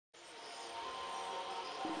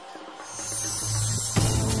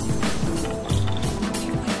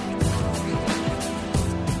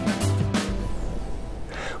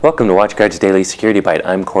Welcome to WatchGuard's Daily Security Byte.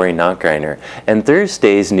 I'm Nachreiner, and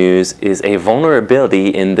Thursday's news is a vulnerability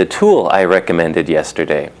in the tool I recommended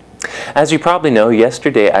yesterday. As you probably know,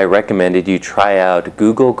 yesterday I recommended you try out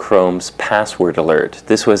Google Chrome's Password Alert.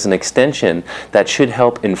 This was an extension that should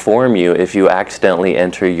help inform you if you accidentally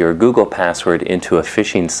enter your Google password into a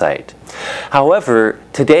phishing site. However,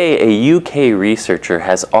 today a UK researcher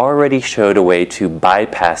has already showed a way to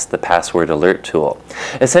bypass the Password Alert tool.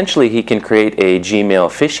 Essentially, he can create a Gmail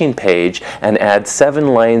phishing page and add 7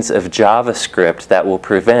 lines of JavaScript that will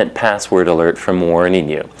prevent Password Alert from warning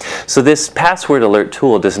you. So this Password Alert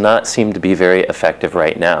tool does not seem to be very effective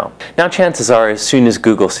right now. Now, chances are, as soon as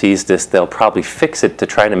Google sees this, they'll probably fix it to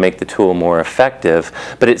try to make the tool more effective,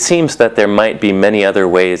 but it seems that there might be many other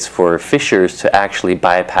ways for phishers to actually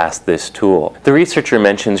bypass this tool. The researcher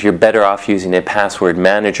mentions you're better off using a password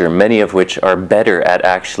manager, many of which are better at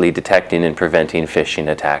actually detecting and preventing phishing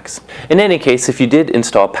attacks. In any case, if you did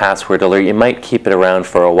install Password Alert, you might keep it around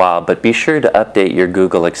for a while, but be sure to update your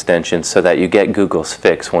Google extension so that you get Google's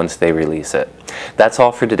fix once they release it. That's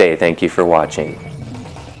all for today. Thank you for watching.